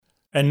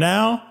And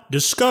now,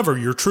 discover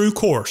your true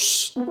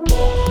course.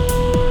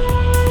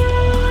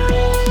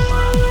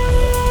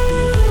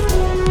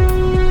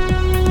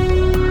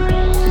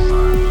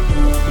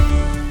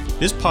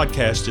 This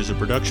podcast is a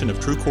production of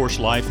True Course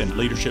Life and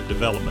Leadership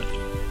Development.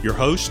 Your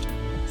host,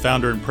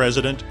 founder and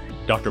president,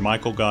 Dr.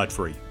 Michael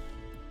Godfrey.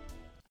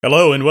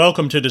 Hello and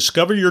welcome to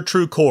Discover Your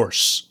True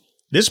Course.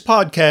 This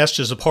podcast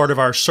is a part of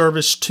our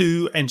service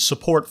to and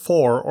support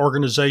for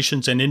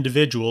organizations and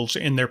individuals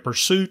in their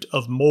pursuit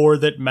of more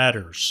that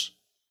matters.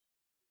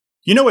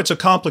 You know, it's a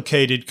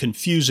complicated,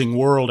 confusing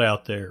world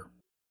out there.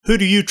 Who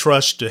do you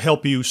trust to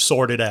help you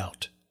sort it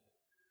out?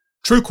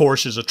 True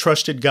Course is a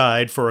trusted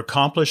guide for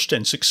accomplished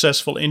and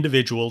successful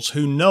individuals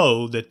who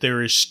know that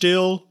there is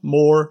still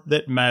more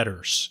that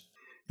matters.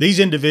 These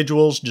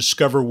individuals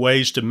discover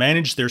ways to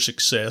manage their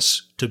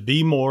success, to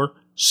be more,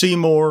 see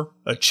more,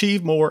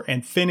 achieve more,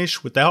 and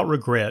finish without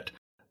regret,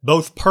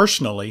 both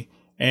personally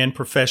and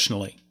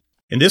professionally.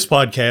 In this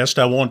podcast,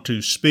 I want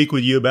to speak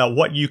with you about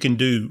what you can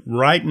do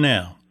right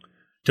now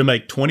to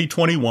make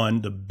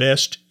 2021 the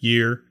best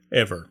year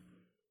ever.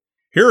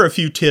 Here are a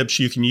few tips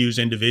you can use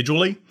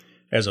individually,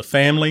 as a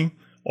family,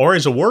 or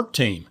as a work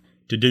team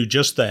to do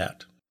just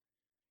that.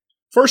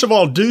 First of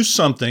all, do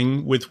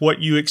something with what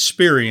you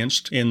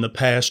experienced in the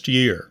past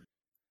year.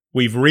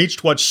 We've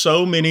reached what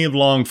so many have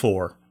longed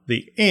for,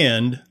 the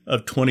end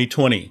of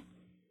 2020.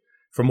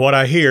 From what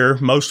I hear,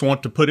 most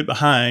want to put it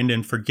behind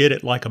and forget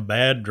it like a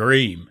bad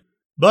dream.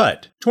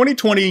 But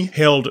 2020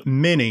 held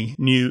many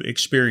new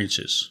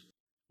experiences.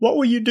 What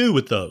will you do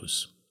with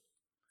those?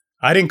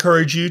 I'd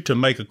encourage you to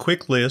make a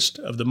quick list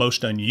of the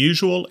most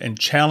unusual and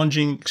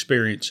challenging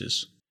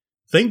experiences.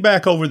 Think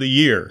back over the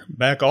year,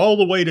 back all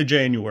the way to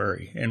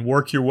January, and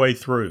work your way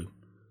through.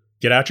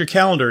 Get out your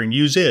calendar and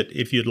use it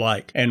if you'd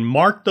like, and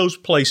mark those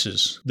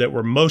places that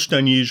were most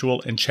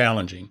unusual and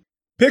challenging.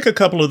 Pick a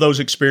couple of those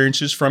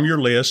experiences from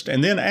your list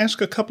and then ask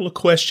a couple of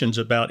questions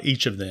about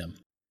each of them.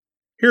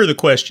 Here are the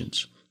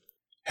questions.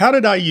 How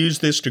did I use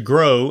this to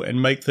grow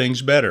and make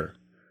things better?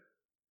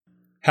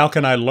 How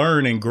can I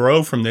learn and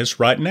grow from this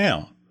right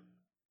now?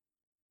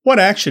 What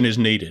action is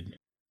needed?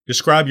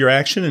 Describe your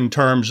action in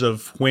terms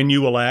of when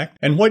you will act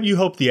and what you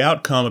hope the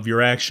outcome of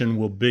your action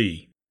will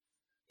be.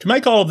 To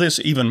make all of this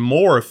even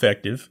more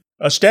effective,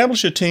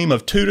 establish a team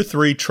of 2 to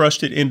 3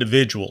 trusted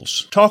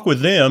individuals. Talk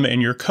with them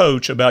and your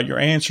coach about your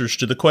answers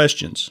to the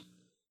questions.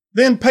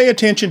 Then pay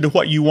attention to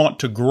what you want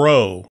to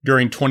grow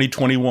during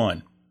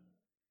 2021.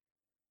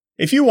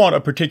 If you want a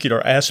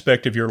particular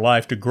aspect of your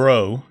life to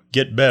grow,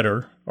 get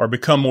better, or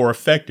become more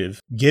effective,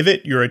 give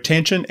it your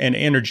attention and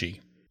energy.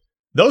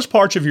 Those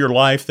parts of your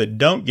life that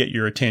don't get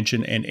your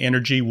attention and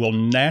energy will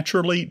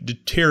naturally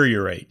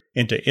deteriorate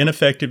into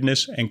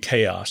ineffectiveness and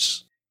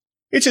chaos.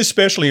 It's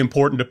especially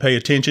important to pay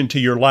attention to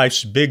your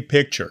life's big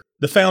picture,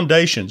 the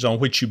foundations on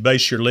which you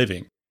base your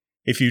living.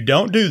 If you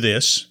don't do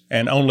this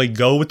and only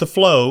go with the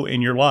flow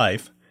in your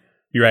life,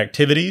 your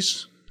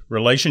activities,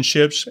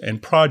 relationships,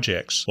 and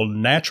projects will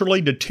naturally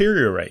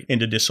deteriorate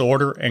into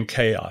disorder and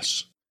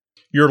chaos.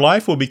 Your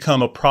life will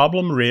become a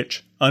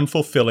problem-rich,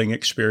 unfulfilling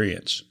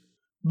experience.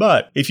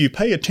 But if you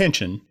pay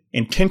attention,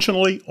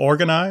 intentionally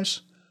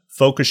organize,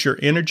 focus your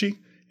energy,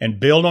 and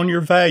build on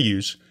your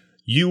values,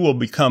 you will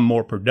become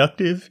more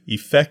productive,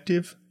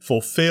 effective,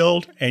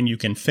 fulfilled, and you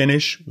can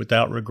finish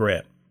without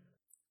regret.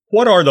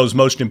 What are those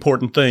most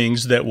important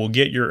things that will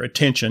get your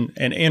attention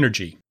and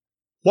energy?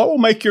 What will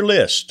make your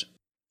list?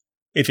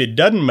 If it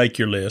doesn't make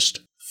your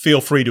list,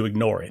 feel free to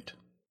ignore it.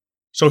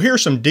 So here are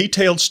some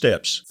detailed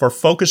steps for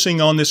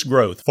focusing on this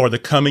growth for the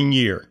coming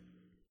year.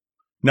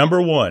 Number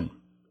 1,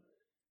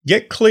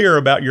 get clear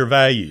about your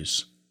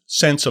values,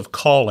 sense of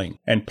calling,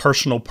 and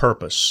personal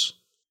purpose.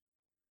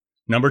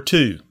 Number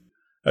 2,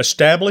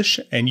 establish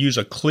and use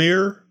a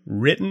clear,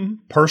 written,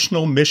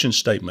 personal mission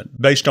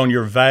statement based on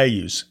your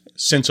values,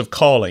 sense of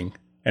calling,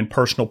 and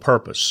personal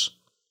purpose.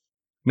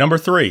 Number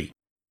 3,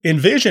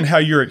 envision how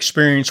your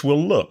experience will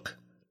look,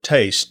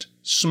 taste,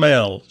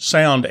 smell,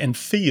 sound, and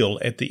feel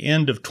at the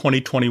end of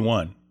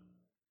 2021.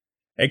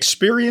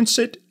 Experience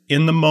it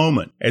in the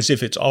moment as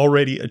if it's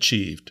already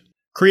achieved.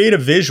 Create a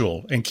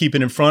visual and keep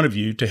it in front of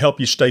you to help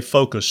you stay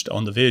focused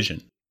on the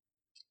vision.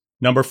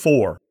 Number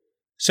 4,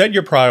 set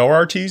your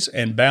priorities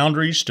and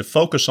boundaries to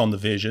focus on the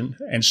vision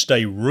and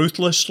stay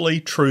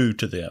ruthlessly true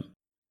to them.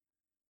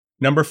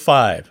 Number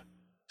 5,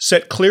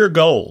 set clear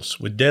goals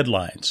with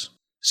deadlines.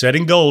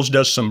 Setting goals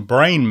does some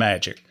brain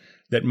magic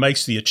that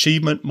makes the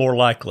achievement more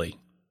likely.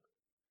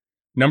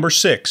 Number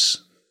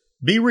 6,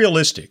 be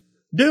realistic.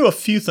 Do a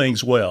few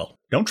things well.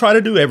 Don't try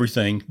to do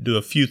everything, do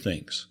a few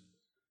things.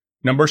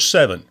 Number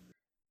 7,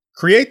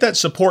 create that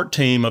support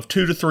team of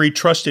 2 to 3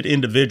 trusted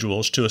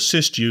individuals to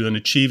assist you in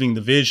achieving the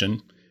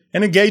vision,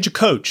 and engage a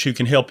coach who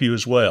can help you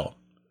as well.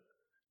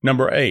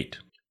 Number 8,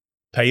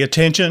 pay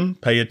attention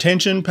to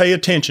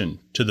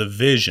the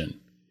vision.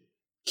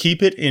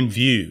 Keep it in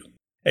view.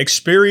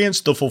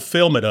 Experience the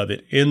fulfillment of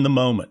it in the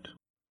moment.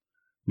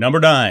 Number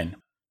 9,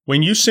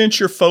 when you sense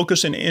your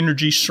focus and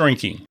energy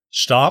shrinking,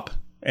 stop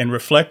and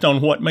reflect on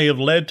what may have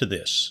led to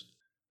this.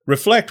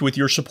 Reflect with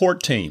your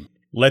support team.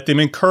 Let them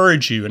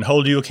encourage you and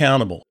hold you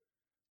accountable.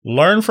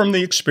 Learn from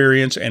the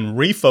experience and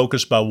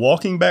refocus by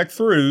walking back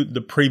through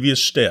the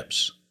previous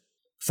steps.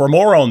 For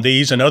more on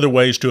these and other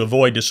ways to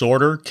avoid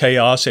disorder,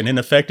 chaos, and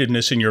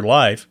ineffectiveness in your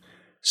life,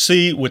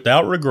 see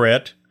Without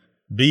Regret,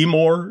 Be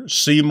More,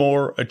 See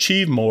More,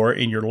 Achieve More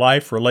in Your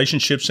Life,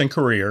 Relationships, and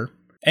Career,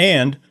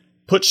 and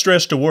Put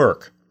Stress to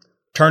Work,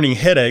 Turning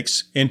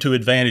Headaches into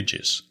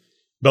Advantages.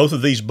 Both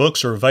of these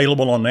books are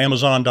available on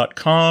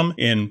Amazon.com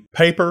in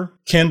paper,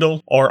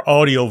 Kindle, or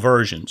audio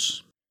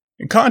versions.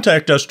 And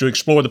contact us to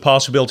explore the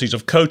possibilities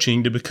of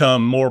coaching to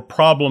become more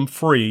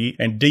problem-free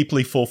and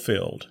deeply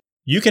fulfilled.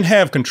 You can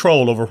have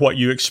control over what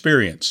you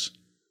experience.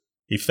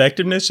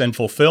 Effectiveness and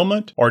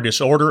fulfillment, or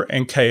disorder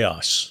and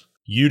chaos.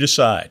 You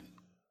decide.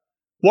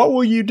 What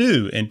will you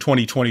do in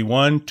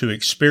 2021 to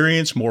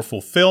experience more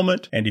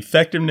fulfillment and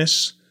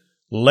effectiveness,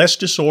 less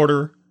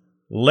disorder,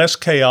 less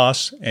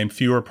chaos, and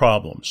fewer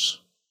problems?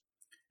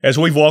 As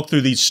we've walked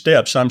through these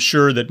steps, I'm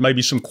sure that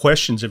maybe some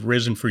questions have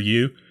risen for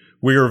you.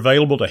 We are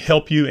available to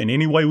help you in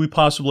any way we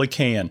possibly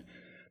can.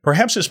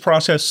 Perhaps this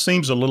process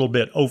seems a little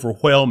bit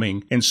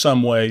overwhelming in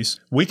some ways.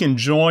 We can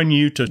join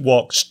you to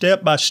walk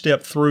step by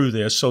step through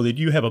this so that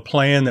you have a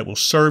plan that will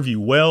serve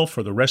you well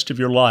for the rest of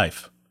your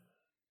life.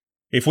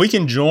 If we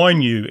can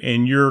join you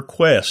in your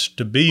quest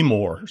to be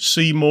more,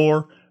 see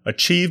more,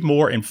 achieve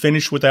more, and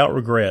finish without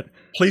regret,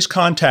 please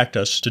contact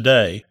us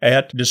today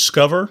at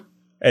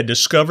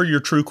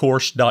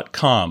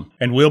discoveryourtruecourse.com,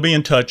 and we'll be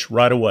in touch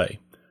right away.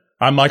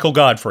 I'm Michael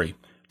Godfrey.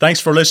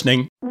 Thanks for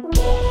listening.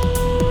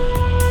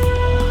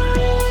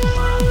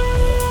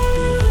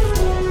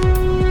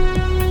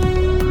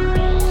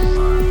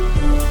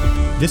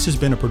 This has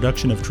been a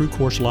production of True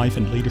Course Life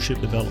and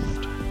Leadership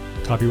Development.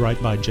 Copyright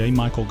by J.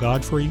 Michael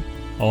Godfrey.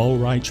 All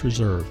rights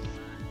reserved.